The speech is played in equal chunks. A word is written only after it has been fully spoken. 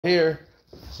Here,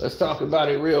 let's talk about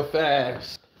it real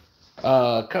fast.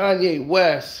 Kanye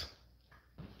West,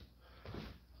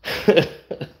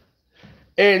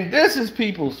 and this is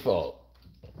people's fault.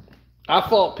 I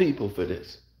fault people for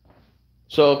this.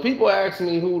 So if people ask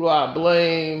me who do I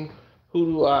blame, who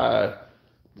do I,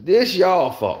 this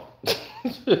y'all fault.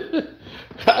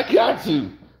 I got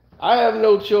to. I have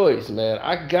no choice, man.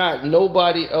 I got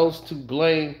nobody else to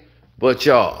blame but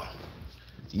y'all.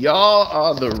 Y'all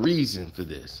are the reason for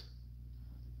this.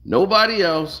 Nobody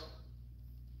else.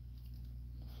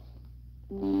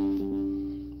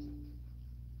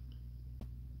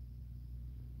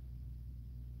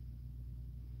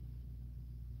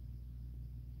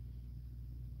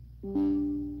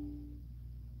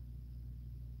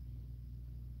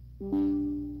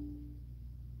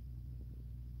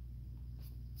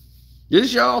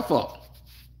 This y'all fault.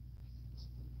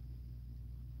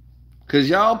 Because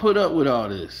y'all put up with all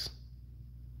this.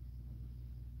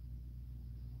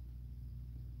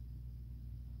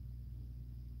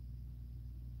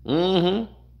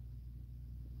 Mm-hmm.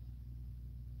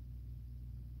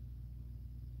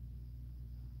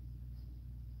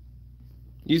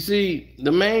 You see,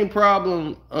 the main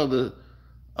problem of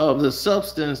the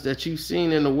substance that you've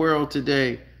seen in the world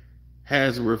today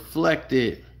has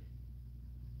reflected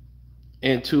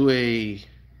into a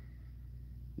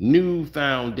new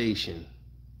foundation.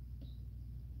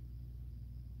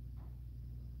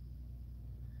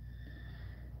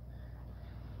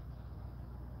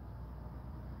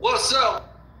 What's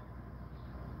up?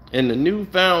 And the new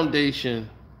foundation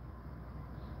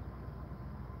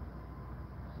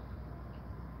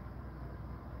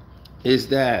is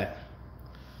that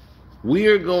we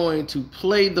are going to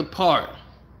play the part.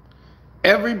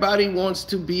 Everybody wants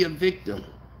to be a victim.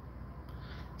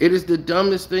 It is the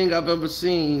dumbest thing I've ever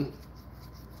seen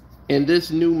in this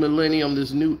new millennium,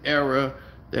 this new era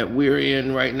that we're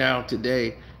in right now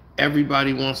today.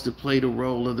 Everybody wants to play the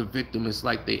role of the victim. It's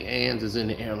like their hands is in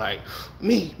the air like,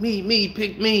 me,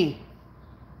 pick me.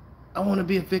 I want to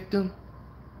be a victim.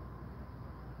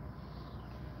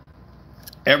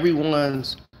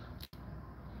 Everyone's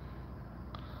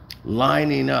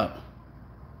lining up.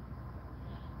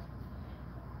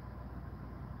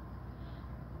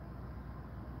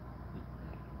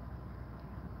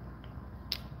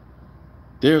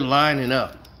 They're lining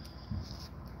up.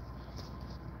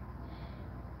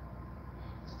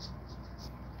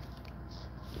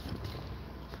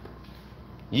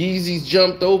 Yeezy's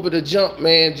jumped over the jump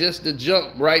man just to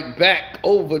jump right back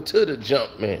over to the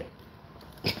jump man.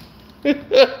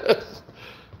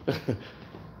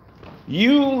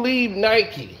 You leave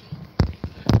Nike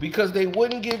because they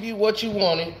wouldn't give you what you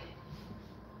wanted.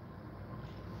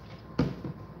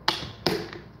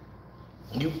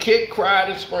 You kicked, cried,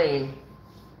 and screamed.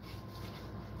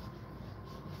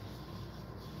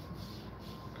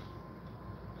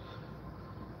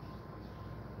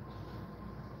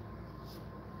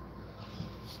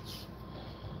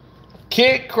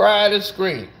 Kicked, cried, and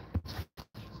screamed.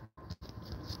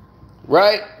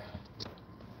 Right?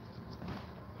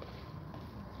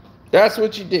 That's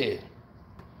what you did.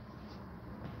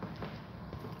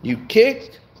 You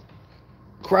kicked,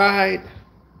 cried,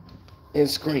 and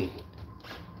screamed.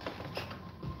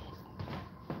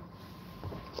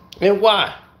 And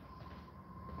why?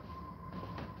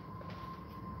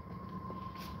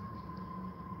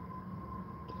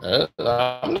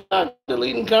 I'm not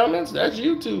deleting comments. That's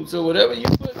YouTube. So whatever you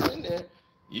put in there,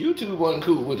 YouTube wasn't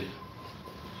cool with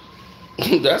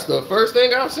it. That's the first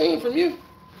thing I've seen from you.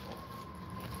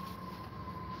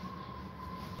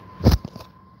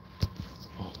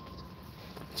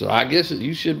 So I guess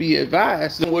you should be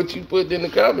advised on what you put in the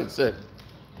comment section.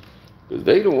 Because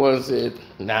they the ones said,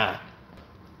 nah,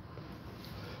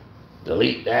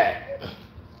 delete that.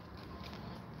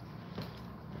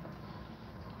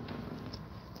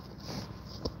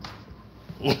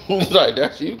 It's like,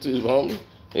 that's YouTube, homie.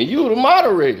 And you the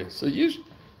moderator, so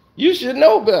you should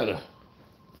know better.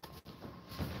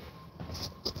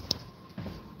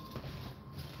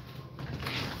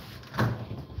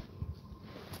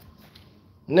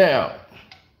 Now,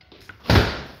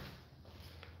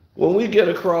 when we get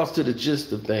across to the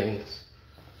gist of things,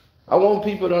 I want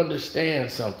people to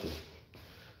understand something.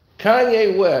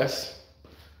 Kanye West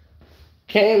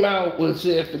came out and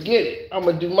said, forget it, I'm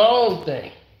going to do my own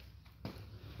thing.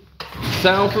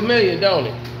 Sound familiar, don't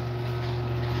it?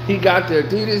 He got the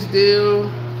Adidas deal.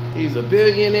 He's a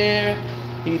billionaire.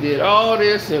 He did all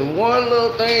this and one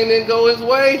little thing didn't go his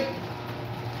way.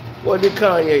 What did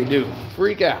Kanye do?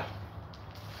 Freak out.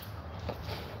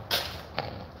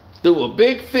 Threw a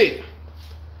big fit.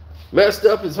 Messed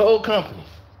up his whole company.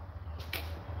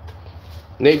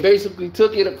 And they basically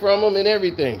took it from him and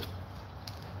everything.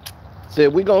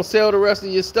 Said, we're going to sell the rest of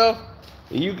your stuff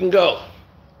and you can go.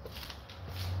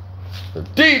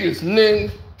 Adidas,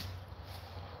 nigga.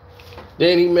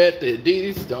 Then he met the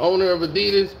Adidas, the owner of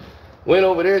Adidas, went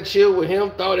over there, chilled with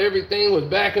him, thought everything was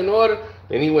back in order.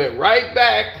 Then he went right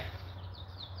back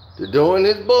to doing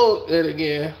his bullshit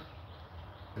again.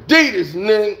 Adidas,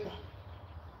 nigga.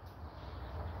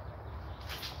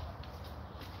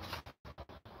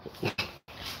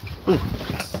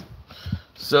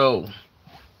 So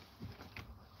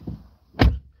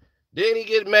then he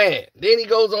get mad. Then he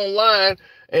goes online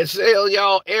and sell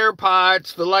y'all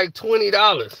AirPods for like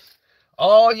 $20.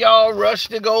 All y'all rush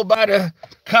to go buy the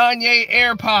Kanye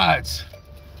AirPods.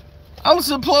 I'm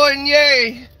supporting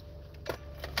Ye.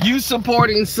 You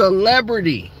supporting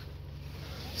celebrity.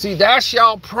 See, that's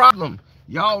y'all problem.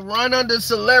 Y'all run under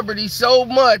celebrity so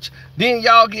much, then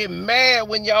y'all get mad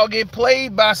when y'all get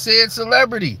played by said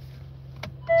celebrity.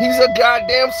 He's a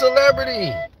goddamn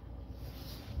celebrity.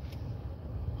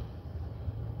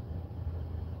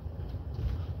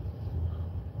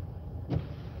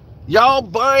 Y'all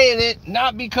buying it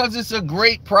not because it's a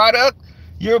great product.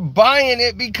 You're buying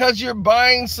it because you're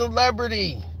buying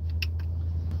celebrity.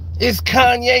 It's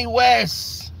Kanye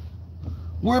West.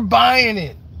 We're buying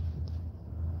it.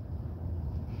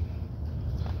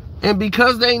 And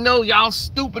because they know y'all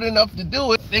stupid enough to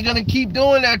do it, they're going to keep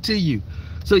doing that to you.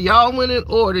 So y'all went and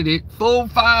ordered it.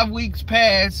 4-5 weeks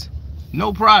passed.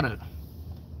 No product.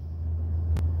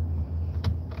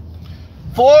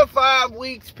 4 or 5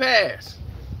 weeks passed.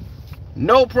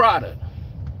 No product.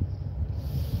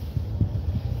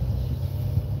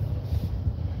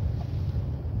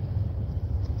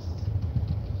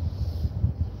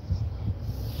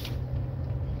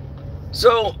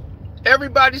 So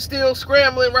everybody's still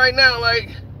scrambling right now,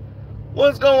 like,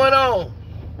 what's going on?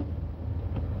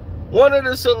 One of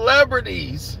the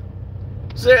celebrities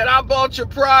said, I bought your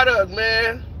product,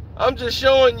 man. I'm just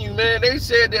showing you, man. They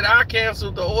said that I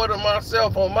canceled the order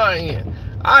myself on my end.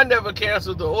 I never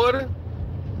canceled the order.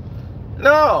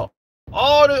 No,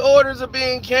 all the orders are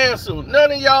being canceled.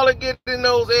 None of y'all are getting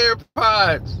those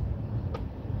AirPods.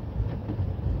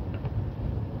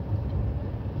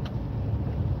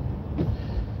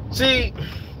 See,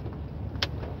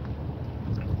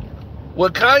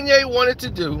 what Kanye wanted to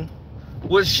do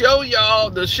was show y'all,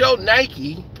 to show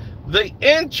Nike the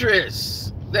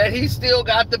interest that he still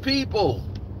got the people.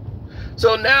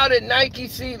 So now that Nike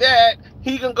see that,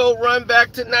 he can go run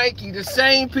back to Nike. The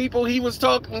same people he was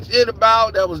talking shit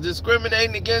about that was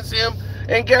discriminating against him.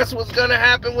 And guess what's going to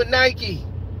happen with Nike?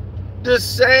 The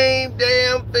same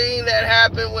damn thing that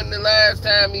happened when the last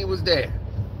time he was there.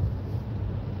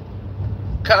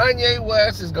 Kanye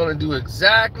West is going to do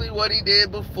exactly what he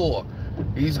did before.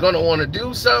 He's going to want to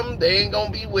do something. They ain't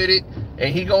going to be with it.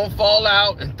 And he going to fall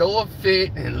out and throw a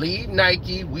fit and leave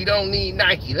Nike. We don't need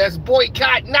Nike. Let's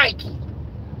boycott Nike.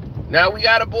 Now we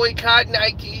got to boycott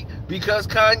Nike because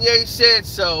Kanye said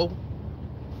so.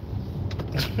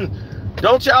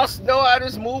 Don't y'all know how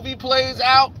this movie plays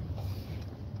out?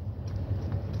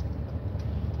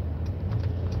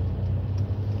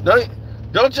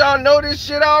 Don't y'all know this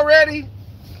shit already?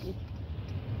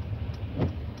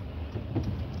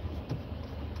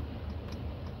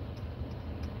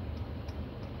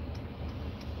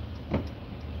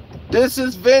 This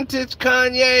is vintage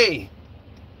Kanye.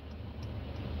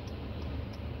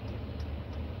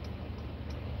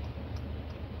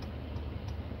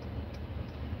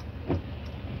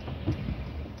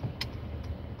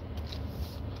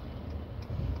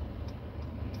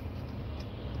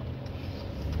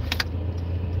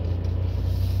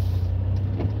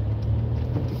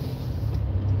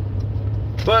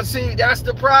 But see, that's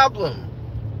the problem.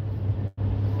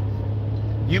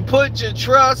 You put your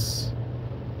trust,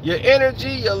 your energy,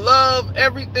 your love,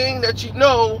 everything that you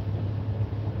know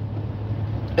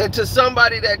into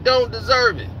somebody that don't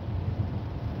deserve it.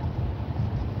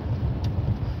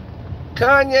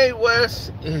 Kanye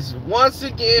West is once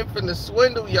again finna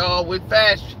swindle y'all with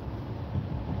fashion.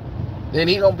 Then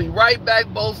he gonna be right back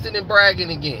boasting and bragging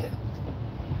again.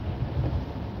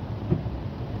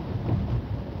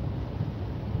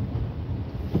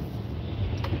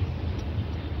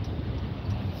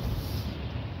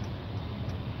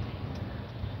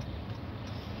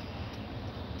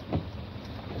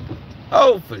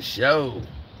 Oh, for sure.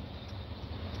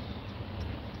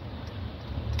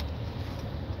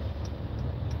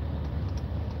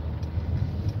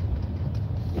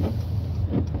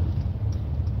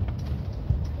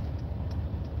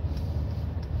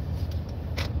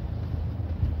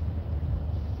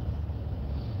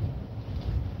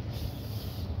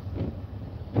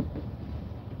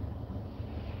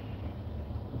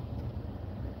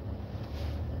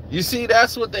 You see,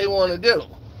 that's what they want to do.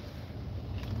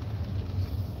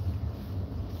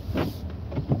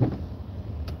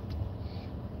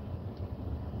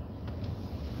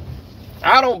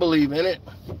 I don't believe in it.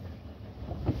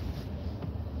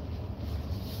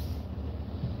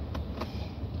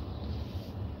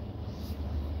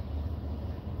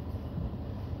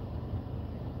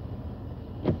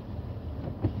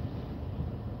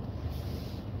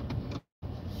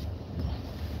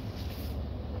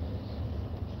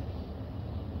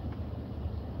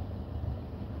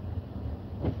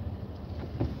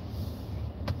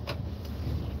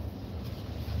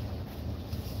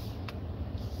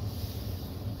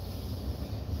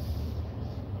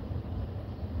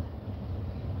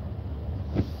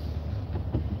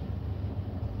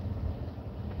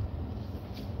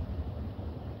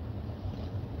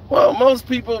 Well, most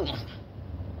people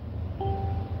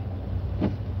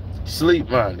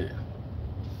sleep-minded.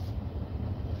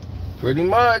 Pretty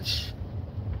much.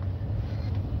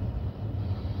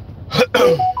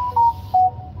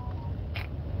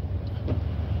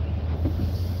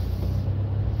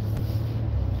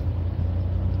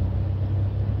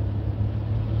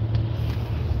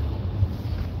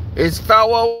 It's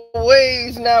foul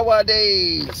ways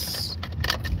nowadays.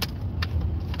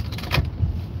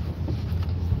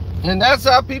 And that's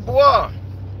how people are.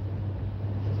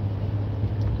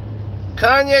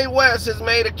 Kanye West has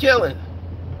made a killing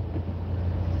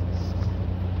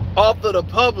off of the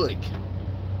public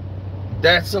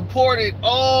that supported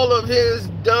all of his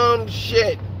dumb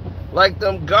shit. Like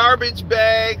them garbage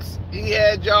bags he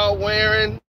had y'all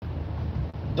wearing.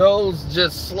 Those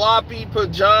just sloppy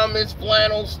pajamas,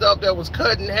 flannel stuff that was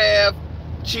cut in half.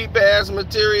 Cheap ass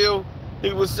material.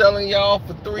 He was selling y'all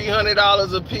for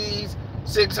 $300 a piece.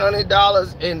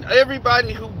 $600, and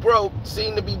everybody who broke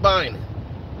seemed to be buying it.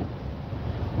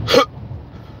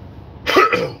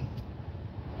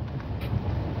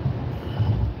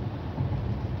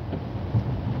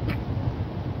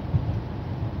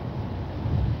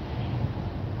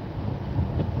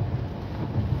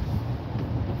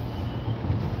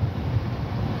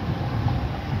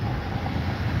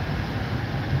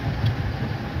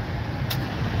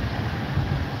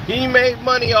 He made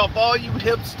money off all you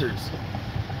hipsters.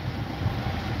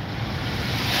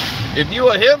 If you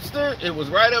a hipster, it was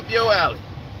right up your alley.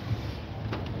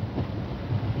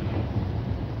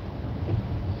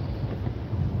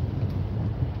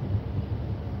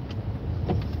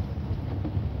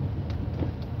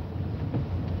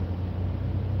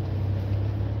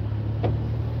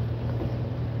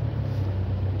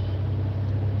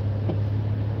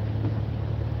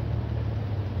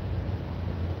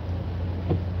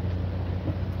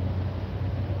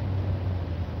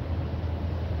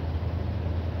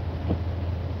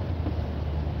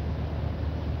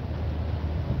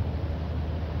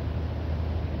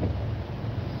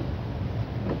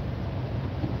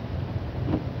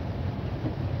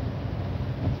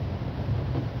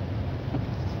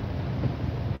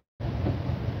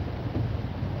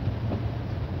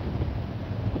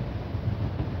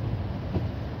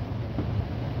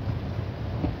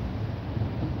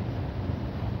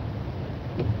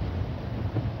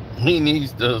 He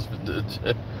needs the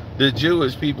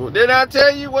Jewish people. Did I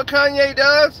tell you what Kanye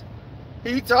does?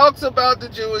 He talks about the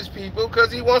Jewish people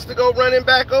because he wants to go running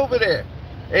back over there.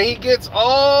 And he gets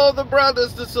all the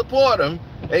brothers to support him.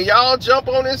 And y'all jump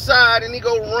on his side and he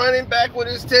go running back with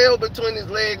his tail between his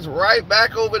legs right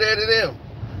back over there to them.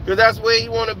 Because that's where he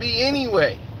want to be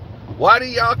anyway. Why do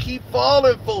y'all keep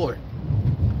falling for it?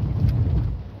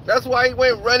 That's why he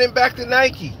went running back to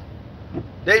Nike.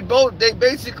 They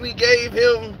basically gave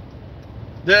him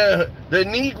the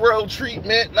Negro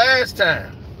treatment last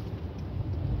time.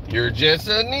 You're just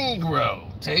a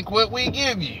Negro. Take what we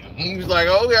give you. He was like,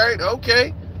 all right,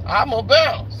 okay, I'm gonna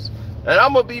bounce. And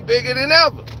I'm gonna be bigger than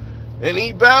ever. And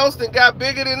he bounced and got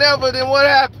bigger than ever. Then what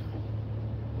happened?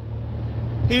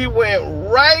 He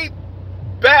went right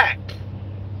back.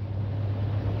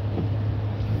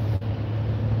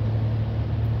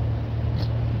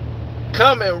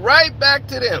 Coming right back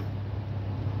to them.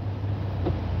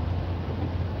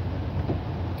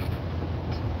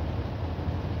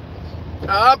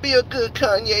 I'll be a good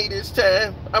Kanye this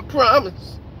time. I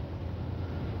promise.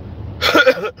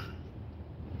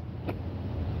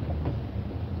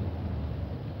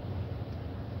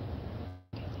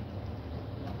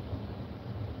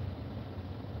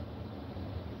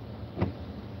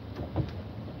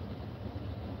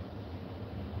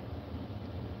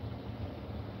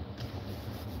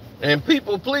 And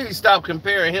people, please stop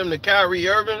comparing him to Kyrie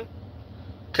Irving.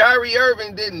 Kyrie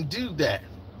Irving didn't do that.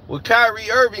 What Kyrie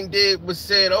Irving did was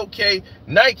said, okay,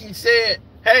 Nike said,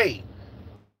 hey,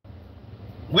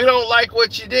 We don't like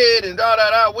what you did and da da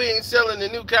da. We ain't selling the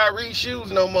new Kyrie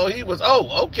shoes no more. He was,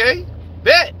 oh, okay,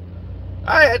 bet.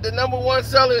 I had the #1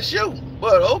 selling shoe,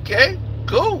 but okay,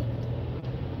 cool.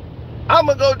 I'm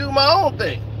gonna go do my own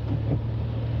thing.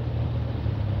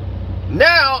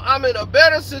 Now I'm in a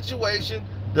better situation.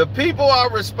 The people are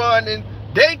responding.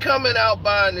 They coming out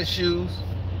buying the shoes.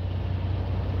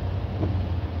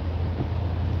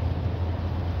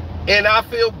 And I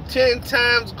feel 10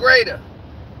 times greater.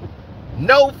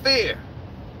 No fear.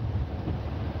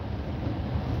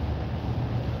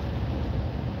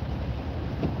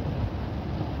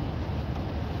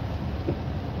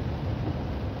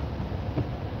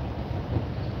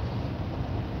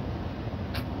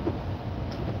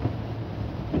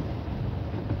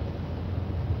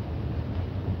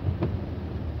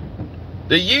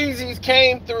 The Yeezys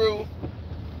came through.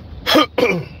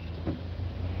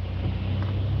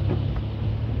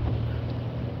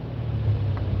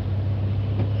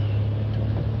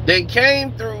 They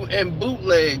came through and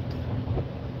bootlegged.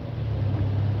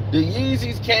 The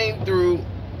Yeezys came through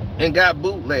and got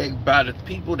bootlegged by the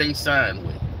people they signed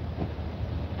with.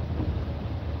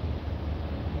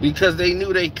 Because they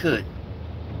knew they could.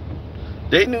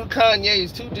 They knew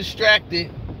Kanye's too distracted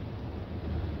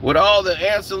with all the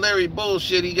ancillary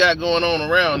bullshit he got going on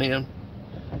around him,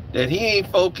 that he ain't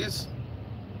focused.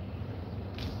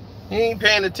 He ain't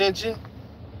paying attention.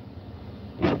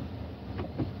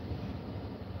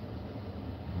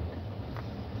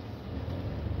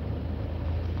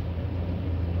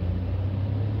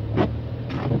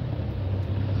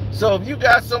 So if you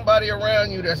got somebody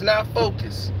around you that's not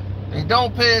focused, they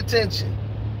don't pay attention,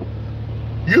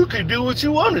 you can do what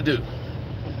you want to do.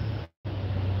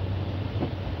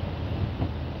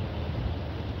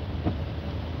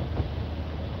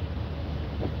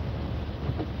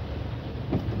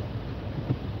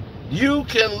 You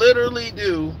can literally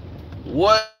do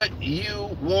what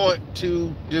you want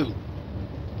to do.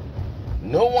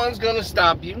 No one's going to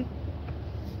stop you.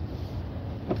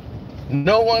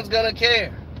 No one's going to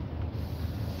care.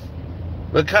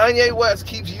 But Kanye West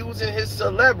keeps using his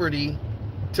celebrity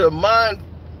to mind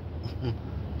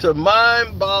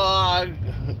bog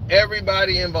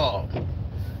everybody involved.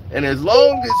 And as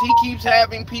long as he keeps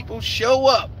having people show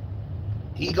up,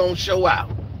 he gonna show out.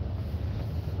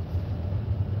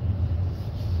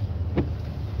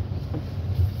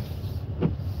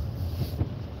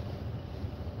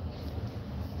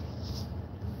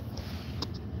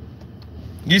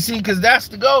 You see, because that's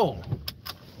the goal.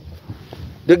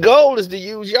 The goal is to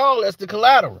use y'all as the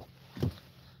collateral.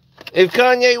 If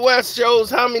Kanye West shows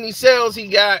how many sales he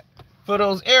got for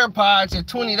those AirPods at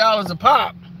 $20 a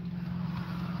pop,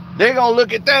 they're going to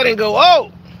look at that and go,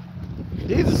 oh,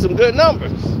 these are some good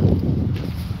numbers.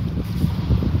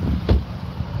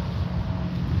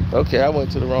 Okay, I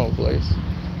went to the wrong place.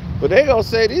 But they're going to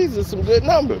say these are some good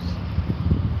numbers.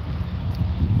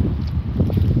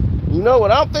 You know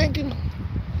what I'm thinking?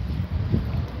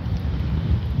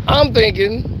 I'm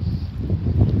thinking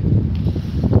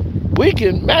we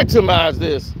can maximize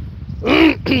this.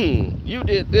 You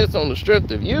did this on the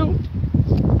strength of you.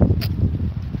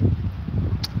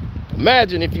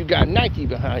 Imagine if you got Nike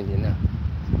behind you now.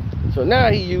 So now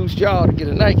he used y'all to get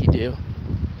a Nike deal.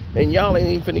 And y'all ain't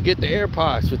even finna get the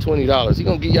AirPods for $20. He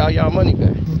gonna give y'all money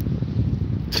back.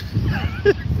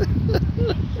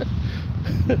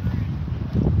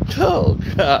 Oh,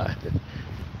 God.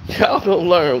 Y'all gonna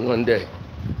learn one day.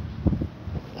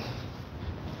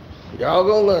 Y'all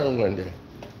gonna learn one day.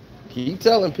 Keep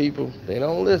telling people, they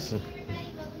don't listen.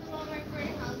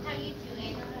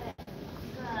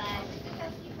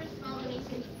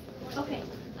 Okay.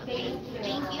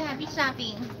 Thank you. Happy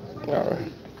shopping. All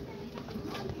right.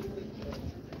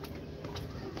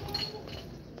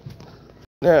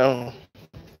 Now,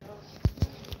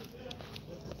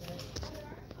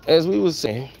 as we were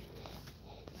saying,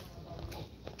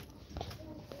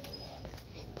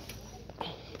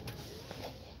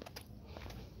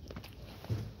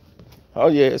 oh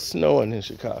yeah, it's snowing in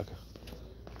Chicago.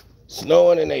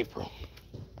 Snowing in April.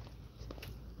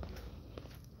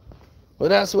 Well,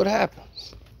 that's what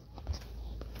happens.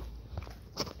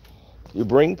 You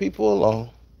bring people along,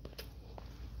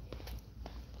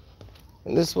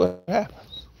 and this is what happens.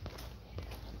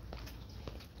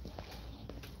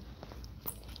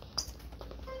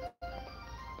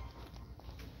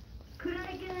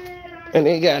 And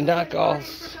they got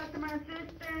knockoffs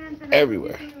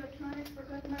everywhere.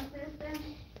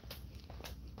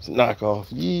 It's knockoff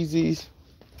Yeezys.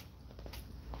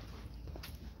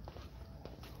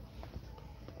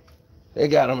 They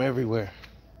got them everywhere.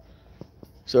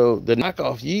 So the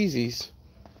knockoff Yeezys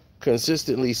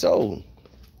consistently sold.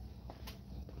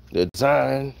 the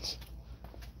designs,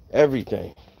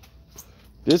 everything.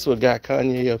 This what got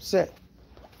Kanye upset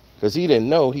because he didn't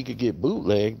know he could get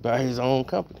bootlegged by his own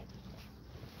company.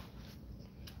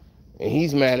 And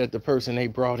he's mad at the person they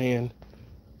brought in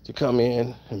to come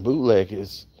in and bootleg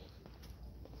his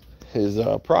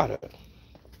product.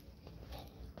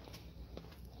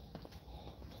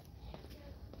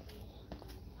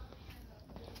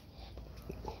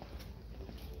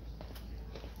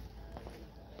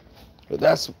 But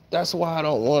that's why I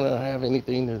don't want to have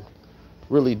anything to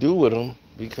really do with him,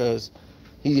 because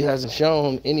he hasn't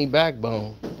shown any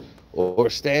backbone or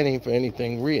standing for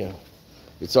anything real.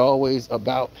 It's always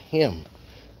about him.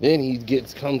 Then he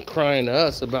come crying to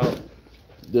us about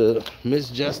the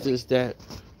misjustice that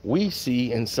we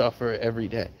see and suffer every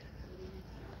day,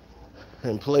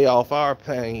 and play off our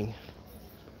pain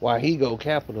while he go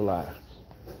capitalize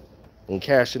and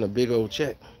cash in a big old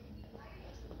check.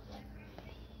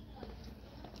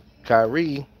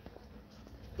 Kyrie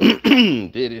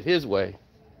did it his way,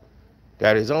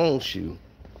 got his own shoe,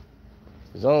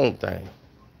 his own thing.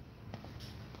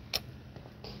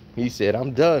 He said,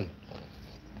 I'm done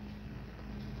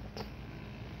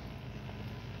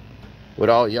with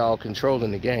all y'all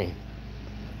controlling the game.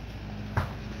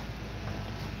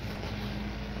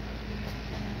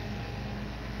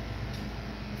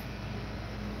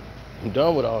 I'm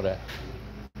done with all that.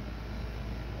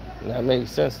 And that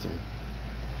makes sense to me.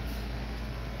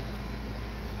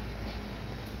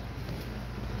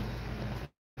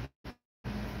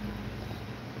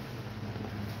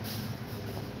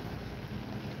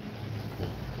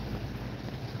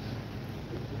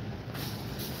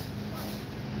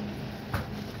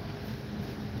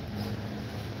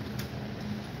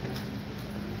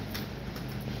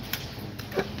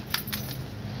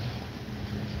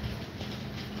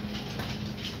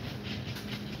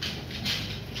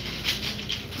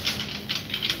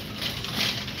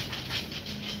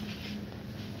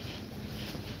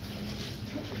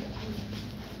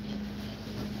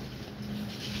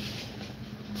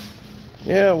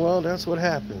 Yeah, well, that's what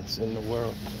happens in the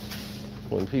world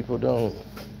when people don't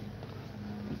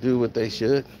do what they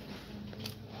should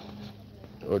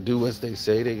or do what they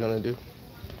say they're gonna do.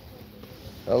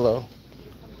 Hello.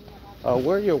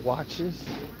 Where are your watches?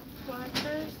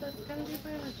 Watches, that's gonna be by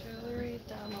the jewelry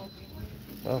demo.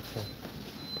 Okay.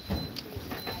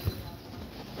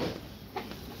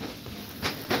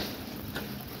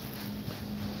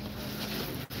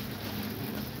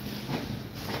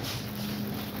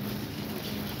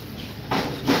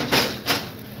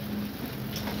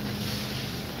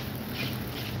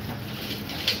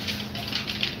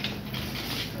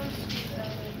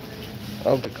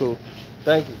 Okay, cool.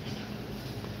 Thank you.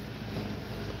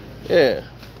 Yeah.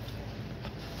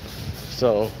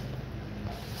 So,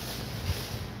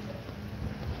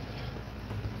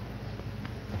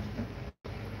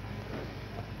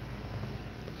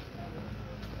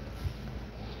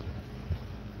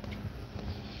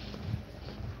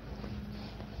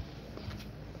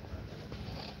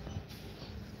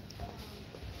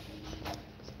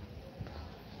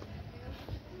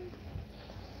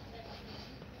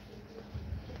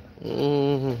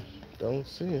 don't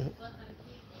see it.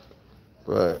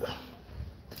 But,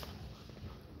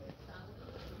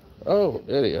 oh,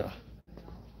 there they are.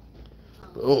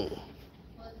 Boom.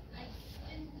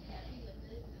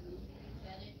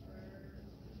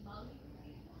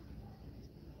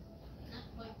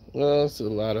 Well, it's a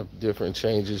lot of different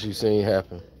changes you've seen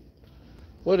happen.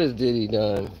 What has Diddy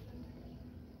done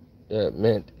that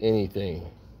meant anything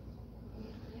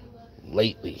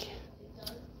lately?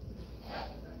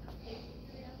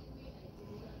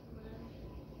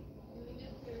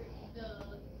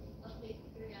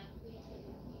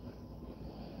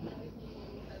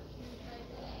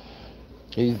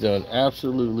 He's done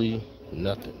absolutely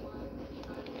nothing.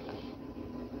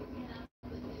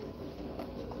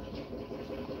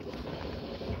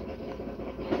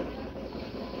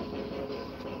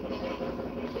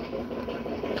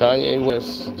 Kanye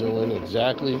West doing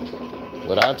exactly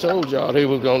what I told y'all they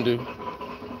was gonna do.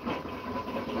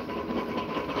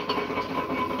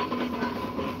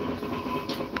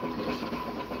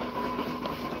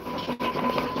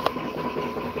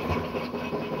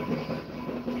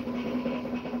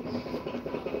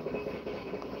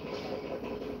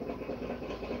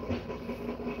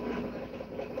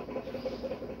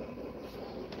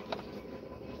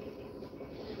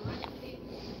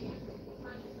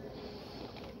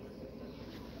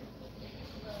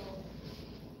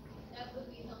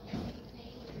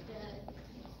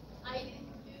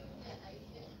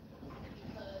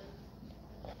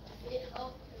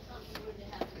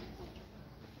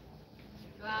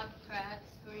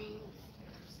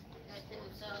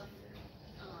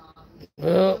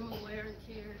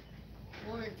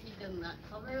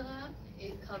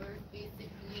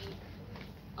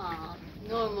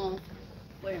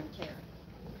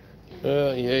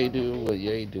 do what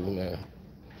Ye do, man.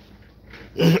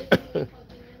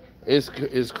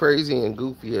 It's crazy and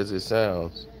goofy as it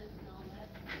sounds.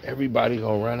 Everybody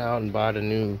gonna run out and buy the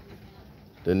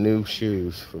new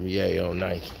shoes from Ye on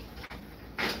Nike.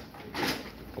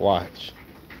 Watch.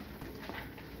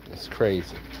 It's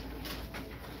crazy.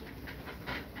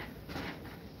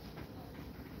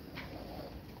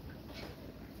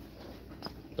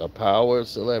 The power of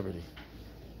celebrity.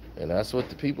 And that's what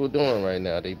the people are doing right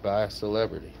now. They buy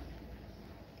celebrity.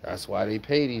 That's why they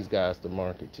pay these guys to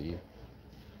market to you.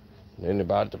 It ain't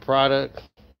about the product.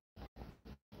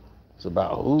 It's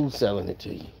about who's selling it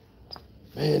to you.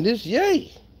 Man, this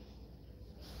Ye.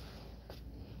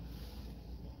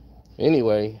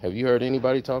 Anyway, have you heard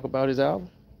anybody talk about his album?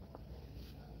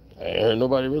 I ain't heard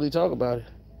nobody really talk about it.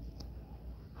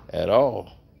 At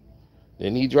all.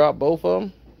 Didn't he drop both of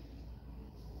them?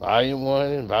 Volume 1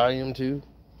 and Volume 2.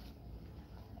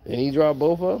 Didn't he drop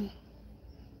both of them?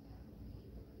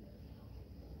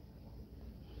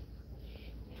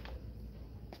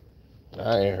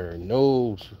 I ain't heard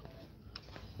no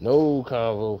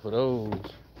convo for those.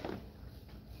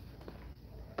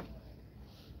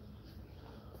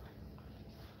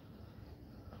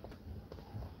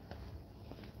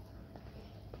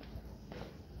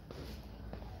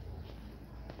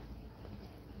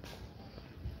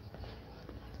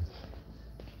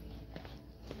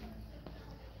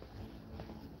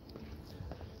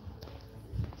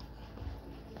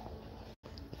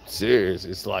 Serious,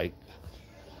 it's like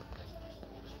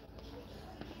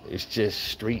it's just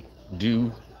street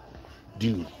do.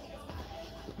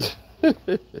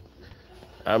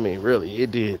 I mean, really, it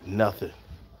did nothing.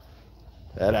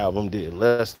 That album did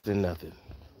less than nothing.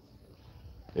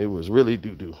 It was really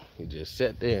doo-doo. He just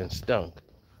sat there and stunk.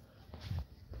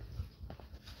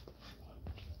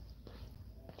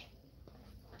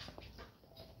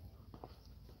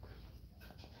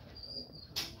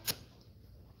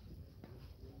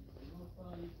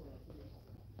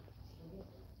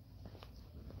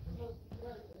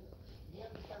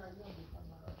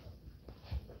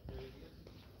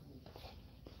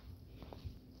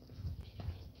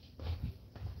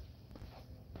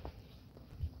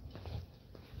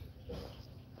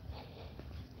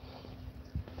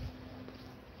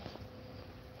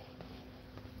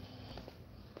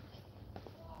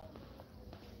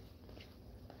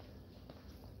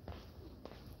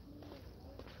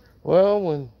 Well,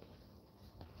 when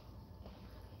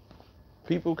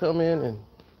people come in and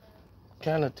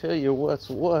kind of tell you what's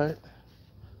what,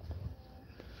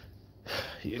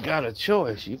 you got a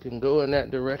choice. You can go in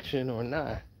that direction or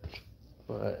not.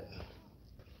 But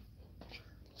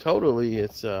totally,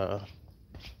 it's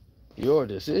your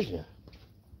decision.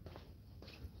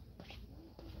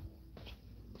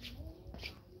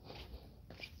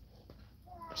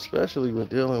 Especially when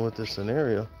dealing with this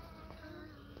scenario.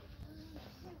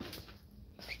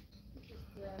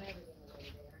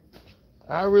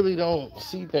 I really don't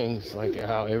see things like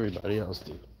how everybody else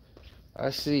do. I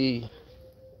see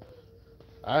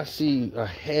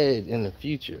ahead in the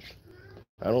future.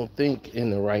 I don't think in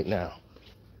the right now.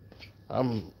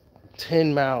 I'm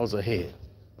 10 miles ahead.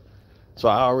 So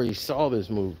I already saw this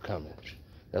move coming.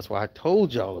 That's why I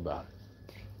told y'all about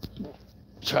it.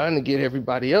 Trying to get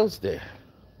everybody else there.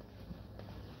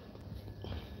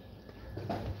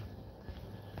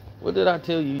 What did I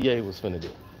tell you Ye was finna do?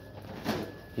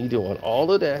 He doing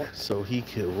all of that so he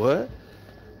could what?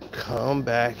 Come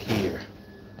back here.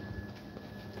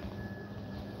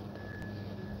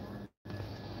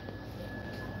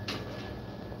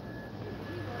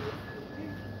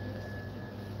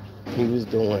 He was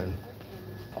doing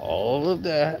all of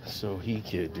that so he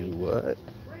could do what?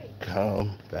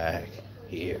 Come back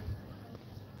here.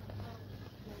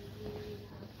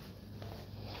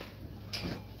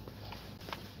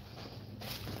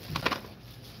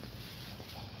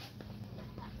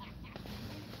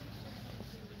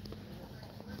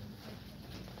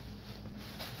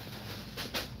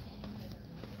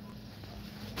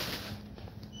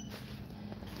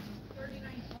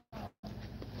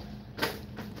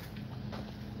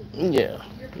 Yeah,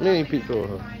 many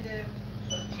people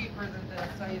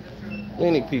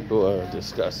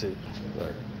discuss it,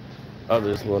 but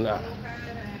others will not.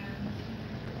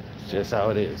 It's just how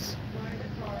it is.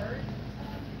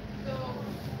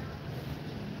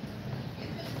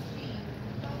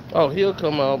 Oh, he'll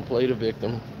come out and play the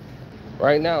victim.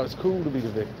 Right now, it's cool to be the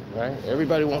victim, right?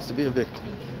 Everybody wants to be a victim.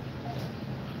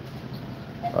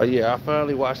 Oh yeah, I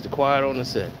finally watched The Quiet on the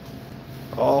Set.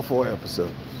 All 4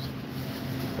 episodes.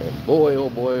 And boy, oh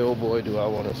boy, oh boy, do I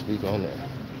want to speak on that.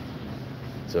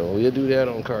 So we'll do that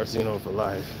on Carcino for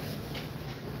Life.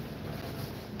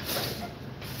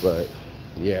 But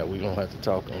Yeah, we don't have to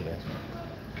talk on that.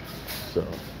 So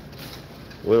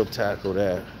we'll tackle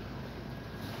that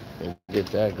and get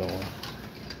that going.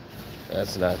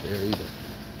 That's not there either.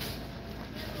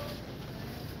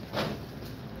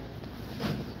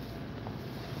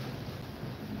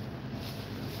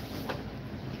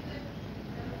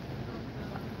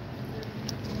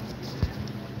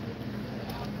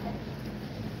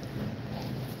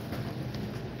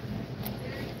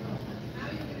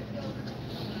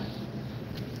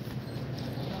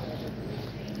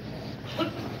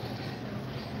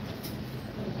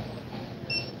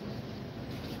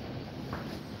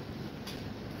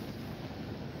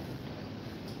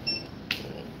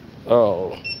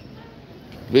 Oh,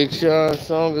 Big Sean's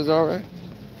song is all right.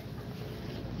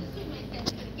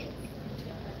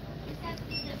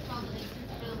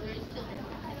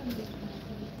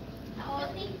 Oh,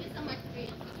 thank you so much for your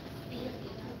time. Thank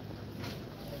you.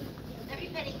 Every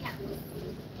penny counts.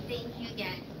 Thank you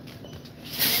again.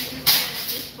 And then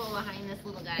there's this bowl behind this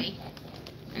little guy.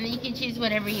 And then you can choose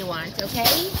whatever you want,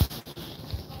 okay?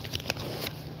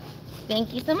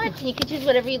 Thank you so much. And you can choose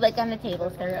whatever you like on the table,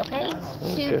 sir, okay?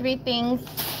 Okay. 2, 3 things,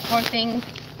 4 things,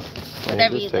 And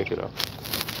whatever just you take like. it off.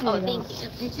 Oh, thank you.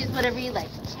 And choose whatever you like,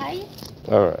 okay?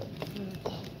 All right.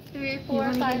 3 or 4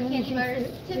 or 5 candy bars.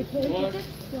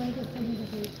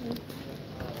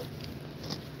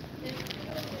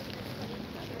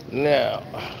 Now,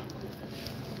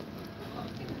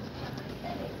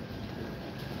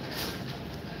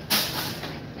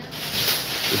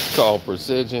 it's called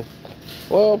precision.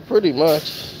 Well, pretty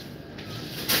much,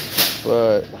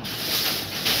 but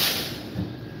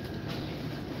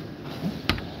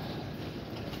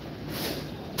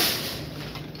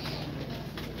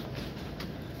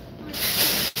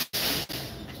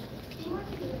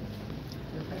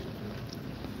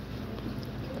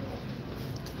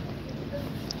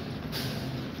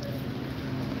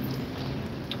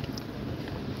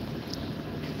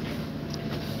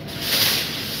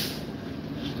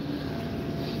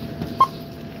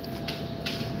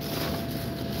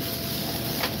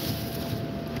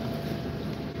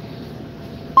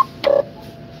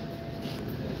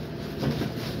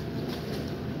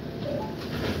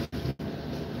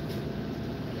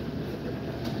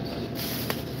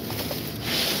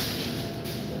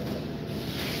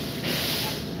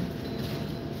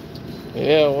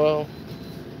yeah, well,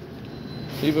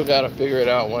 people got to figure it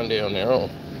out one day on their own.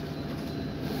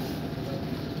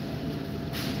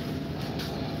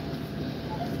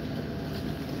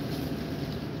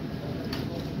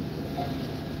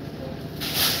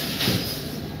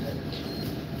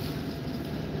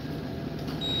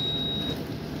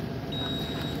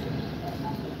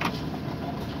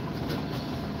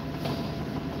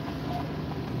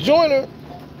 Joiner.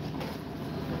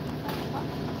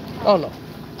 Oh no.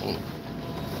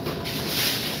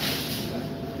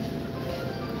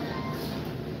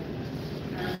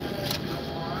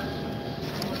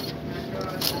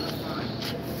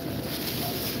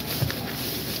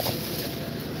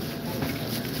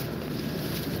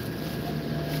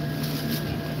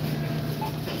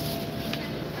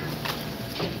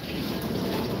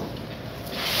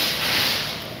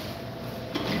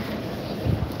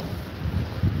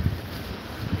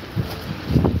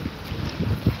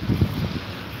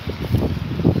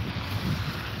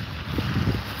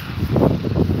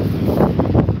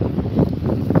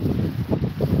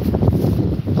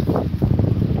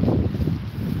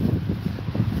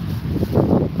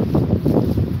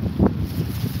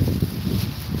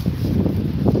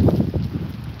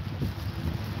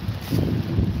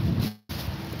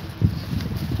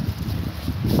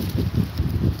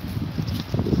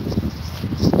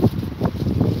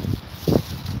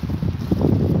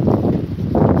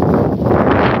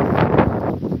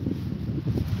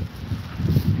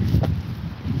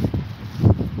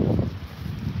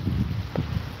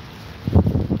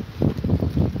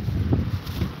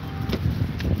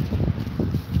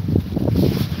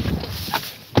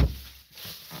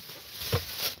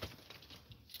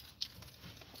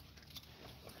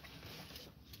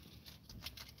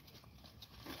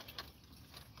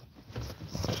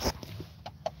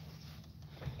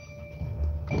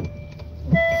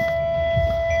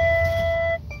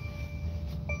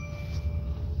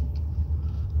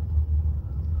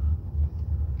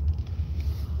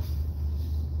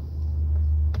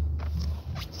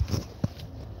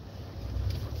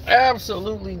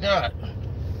 Absolutely not.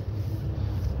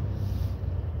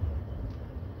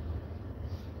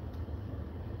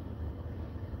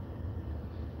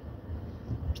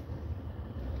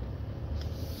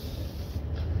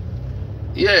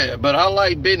 Yeah, but I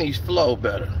like Benny's flow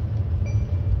better.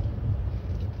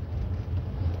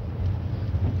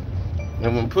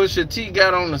 And when Pusha T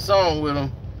got on the song with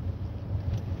him,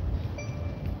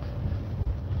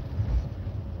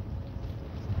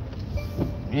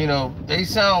 you know, they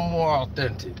sound more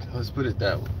authentic. Let's put it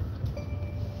that way.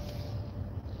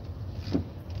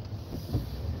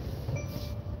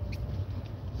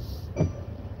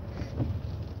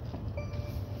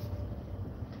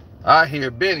 I hear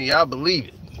Benny, I believe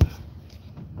it.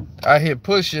 I hear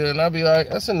Pusha, and I be like,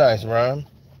 that's a nice rhyme.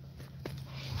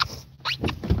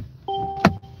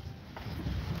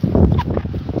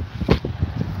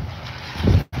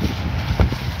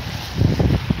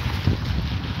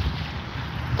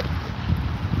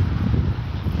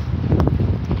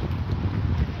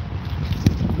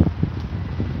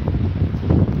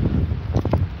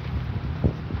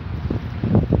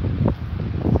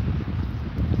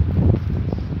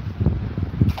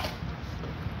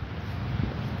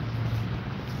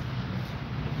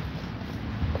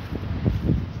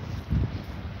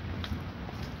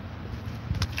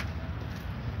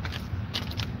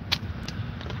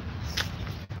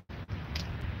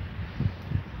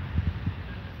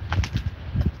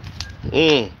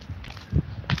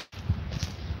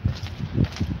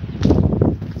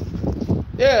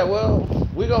 Yeah, well,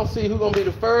 we're going to see who's going to be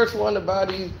the first one to buy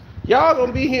these. Y'all going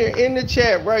to be here in the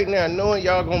chat right now knowing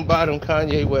y'all going to buy them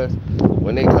Kanye West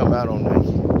when they come out on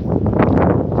Nike.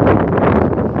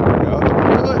 Y'all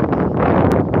going to do it.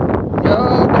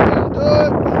 Y'all going to do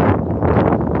it.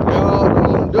 Y'all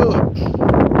going to do it.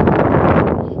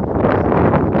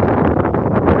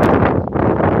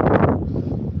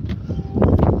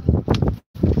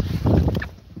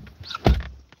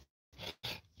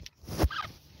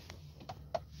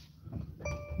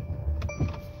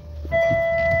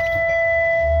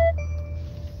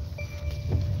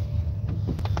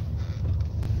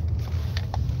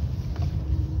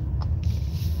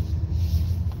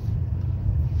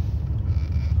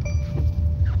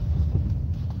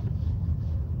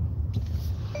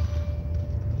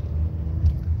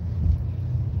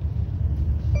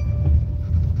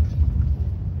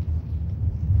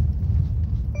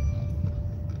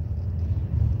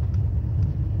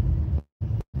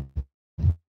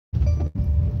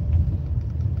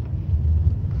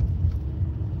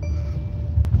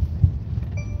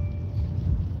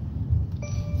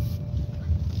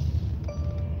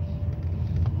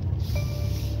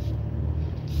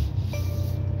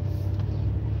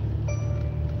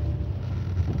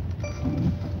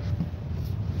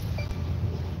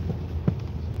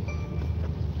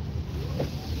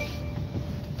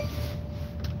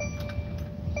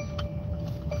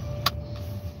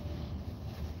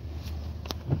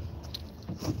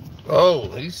 Oh,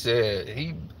 he said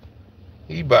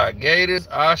he bought gators,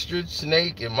 ostrich,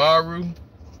 snake, and maru.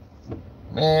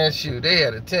 Man, shoot, they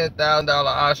had a $10,000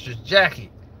 ostrich jacket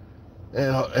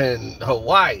in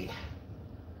Hawaii.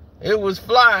 It was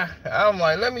fly. I'm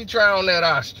like, let me try on that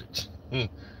ostrich.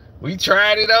 We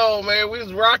tried it on, man. We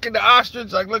was rocking the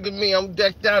ostrich. Like, look at me, I'm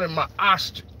decked out in my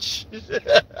ostrich.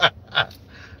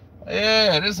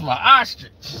 Yeah, this is my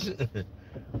ostrich.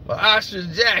 My ostrich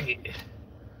jacket.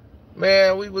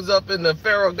 Man, we was up in the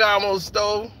Ferragamo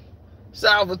store.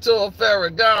 Salvatore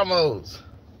Ferragamo's.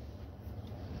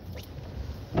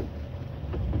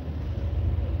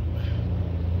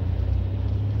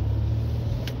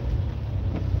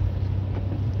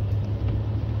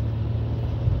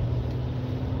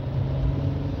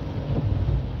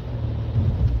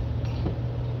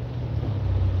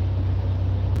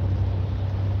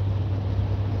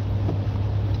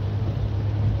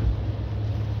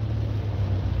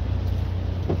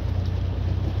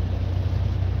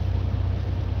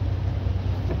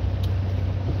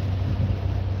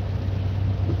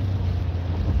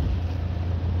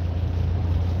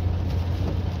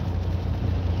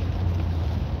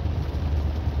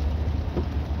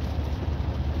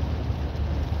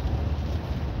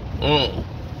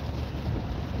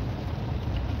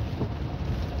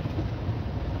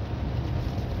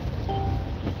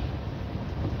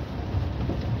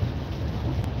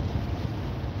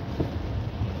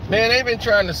 Man, they've been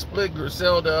trying to split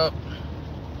Griselda up.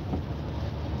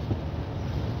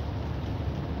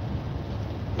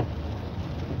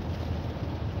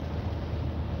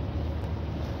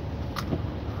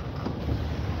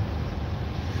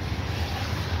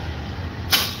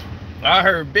 I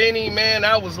heard Benny, man,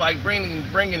 I was like bringing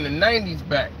the 90s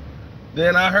back.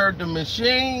 Then I heard the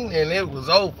Machine, and it was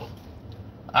over.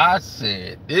 I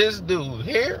said, this dude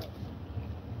here,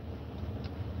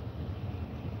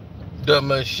 the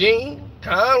Machine,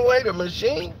 Conway the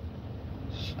Machine,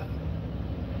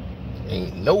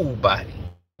 ain't nobody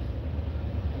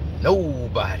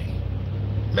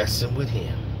messing with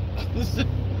him.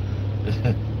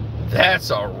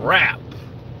 That's a wrap.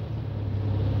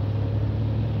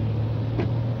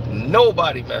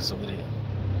 Nobody messing with him.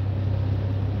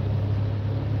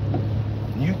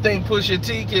 You think Pusha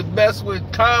T can mess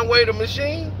with Conway the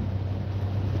Machine?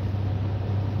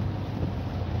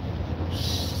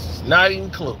 It's not even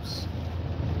close.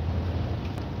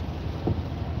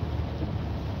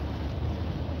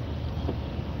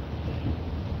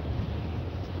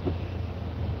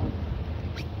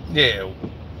 Yeah,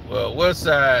 well,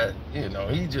 Westside, you know,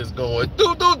 he just going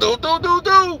do do do do do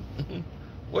do.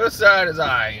 Westside is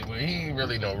alright, but he ain't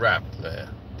really no rapper, man.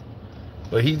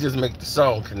 But he just make the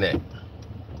song connect.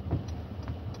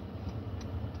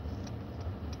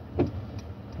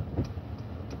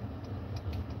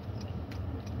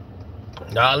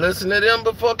 Now listen to them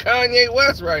before Kanye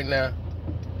West right now.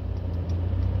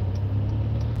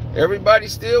 Everybody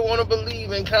still want to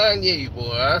believe in Kanye,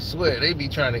 boy. I swear, they be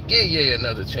trying to give Ye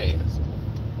another chance.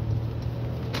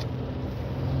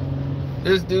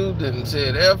 This dude done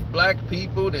said F black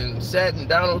people, then sat in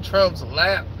Donald Trump's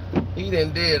lap. He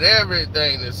done did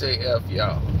everything to say F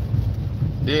y'all.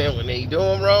 Then when they do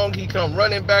him wrong, he come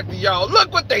running back to y'all.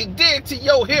 Look what they did to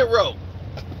your hero.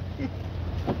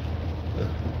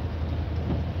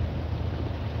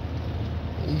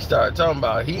 He started talking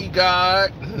about he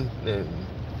God and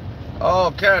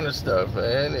all kind of stuff,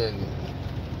 man.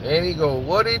 And he go,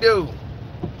 what he do?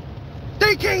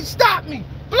 They can't stop me.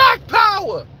 Black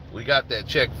power. We got that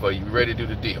check for you. Ready to do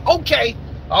the deal? Okay.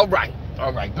 All right.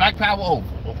 All right. Black power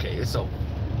over. Okay, it's over.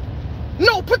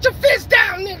 No, put your fist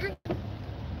down, nigga.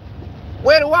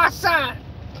 Where do I sign?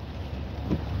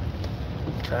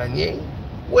 Kanye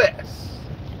West.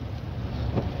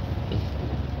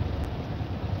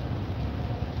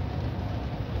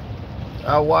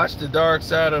 I watched The Dark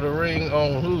Side of the Ring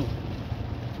on Hulu.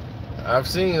 I've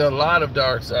seen a lot of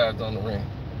dark sides on the ring.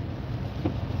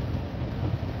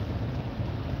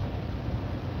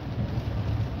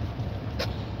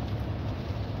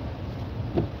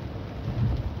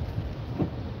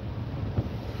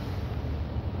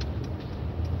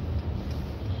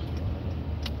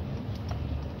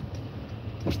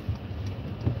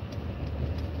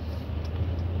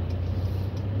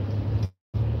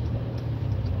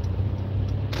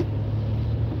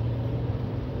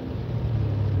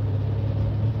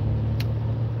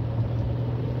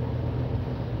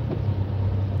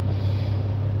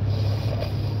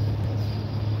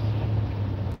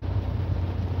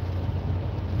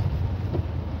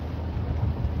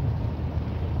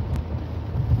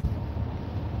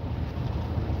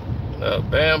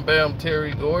 Bam Bam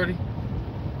Terry Gordy.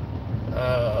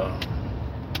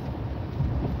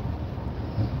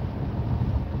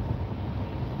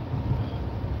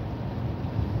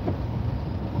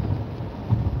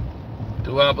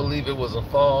 Do I believe it was a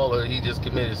fall or he just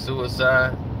committed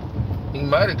suicide? He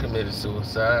might have committed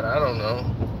suicide. I don't know.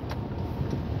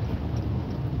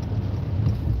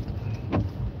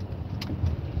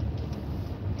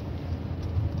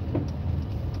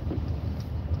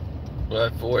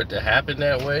 But for it to happen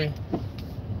that way,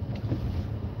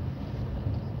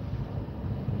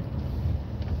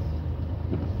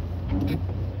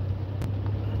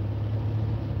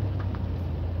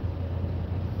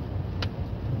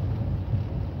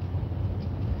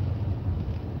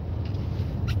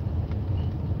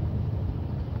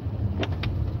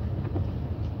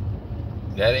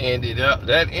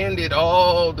 that ended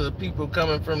all the people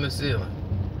coming from the ceiling.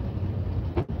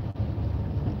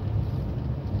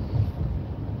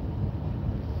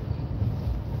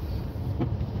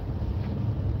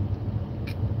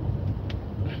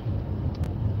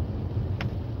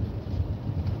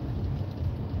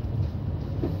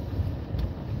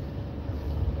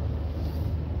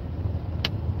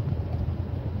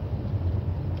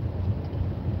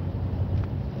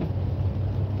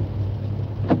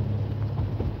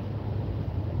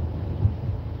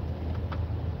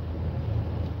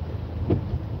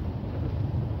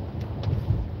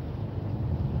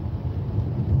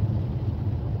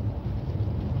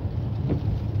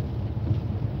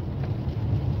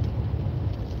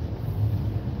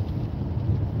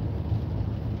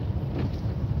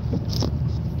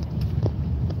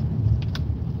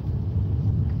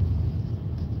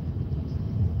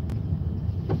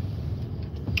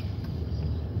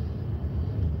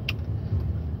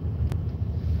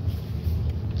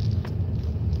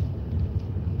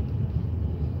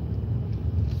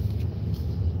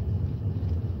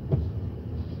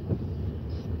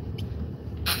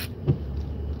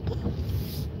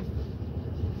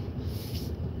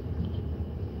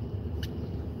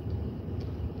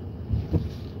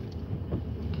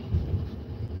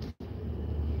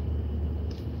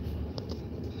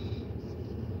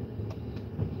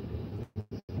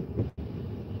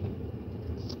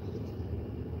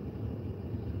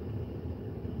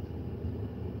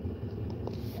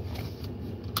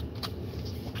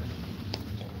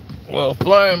 Well,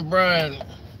 Flying Brian,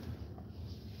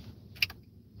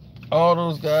 all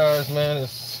those guys, man,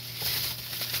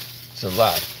 it's a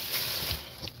lot.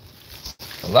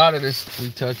 A lot of this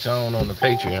we touch on the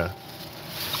Patreon.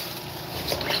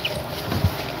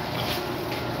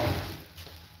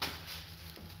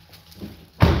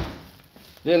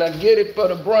 Then I get it for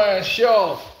the Brian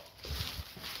Shaw.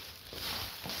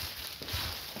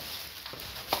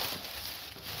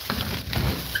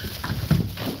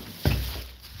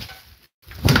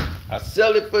 I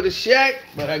sell it for the Shaq,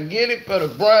 but I get it for the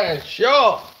Brian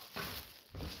Shaw.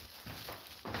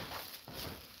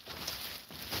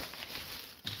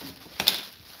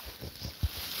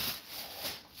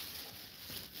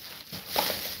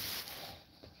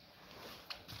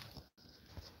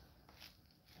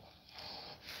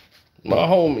 My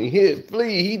homie hit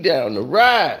Flea, he down the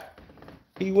ride.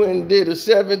 He went and did a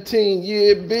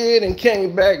 17-year bid and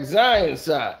came back Zion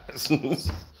size.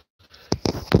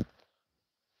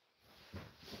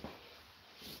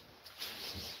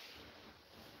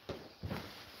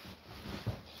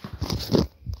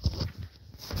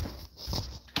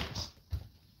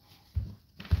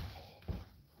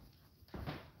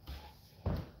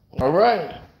 All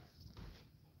right.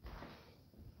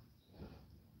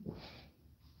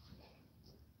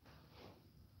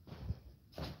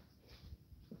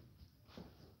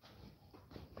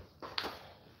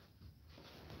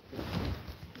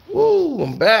 Woo,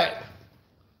 I'm back.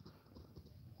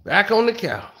 Back on the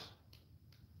couch.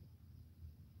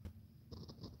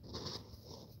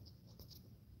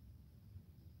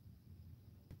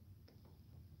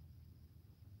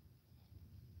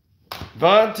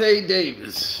 Vontae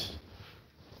Davis.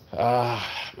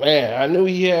 Man, I knew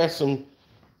he had some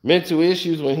mental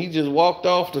issues when he just walked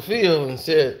off the field and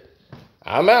said,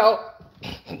 I'm out.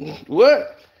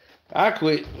 What? I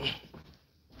quit.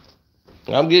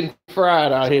 I'm getting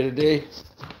fried out here today.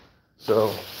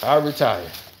 So I retire.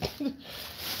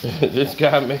 This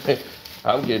guy, man,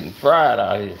 I'm getting fried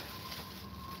out here.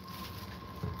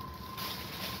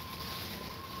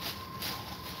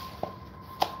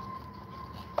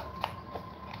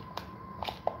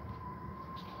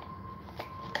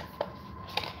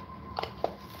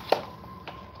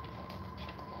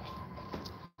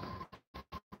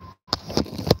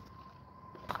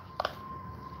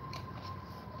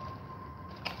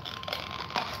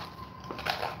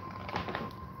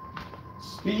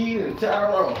 Speed and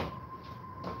Tyrone.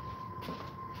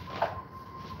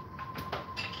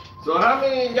 So how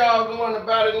many of y'all going to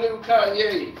buy the new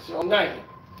Kanye's on Nike?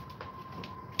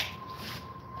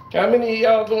 How many of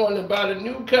y'all going to buy the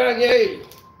new Kanye's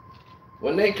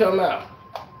when they come out?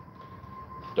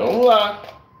 Don't lie.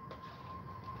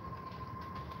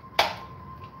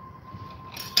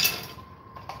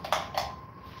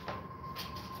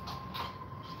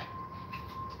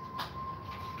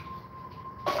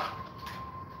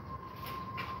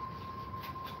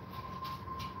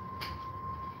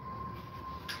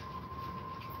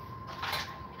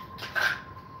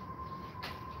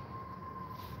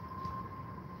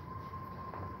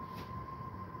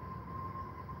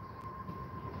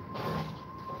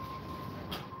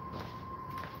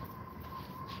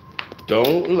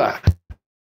 Don't lie.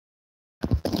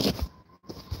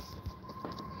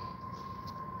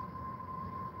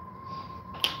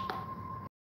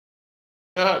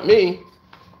 Not me.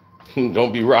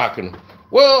 Don't be rocking them.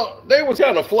 Well, they were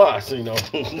kind of floss, you know.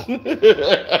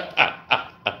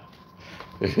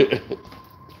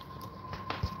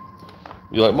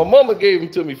 You're like, my mama gave them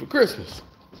to me for Christmas.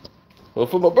 Or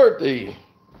for my birthday.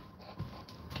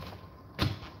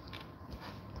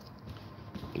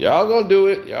 Y'all gonna do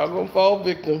it. Y'all gonna fall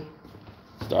victim.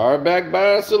 Start back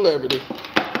buying celebrity.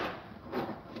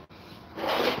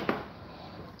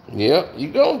 Yep, you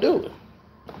gonna do it.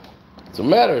 It's a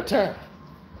matter of time.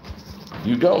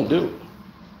 You gonna do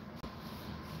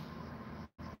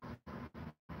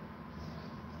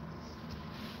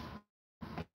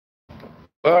it.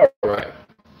 All right.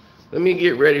 Let me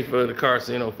get ready for the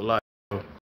Carcino for life.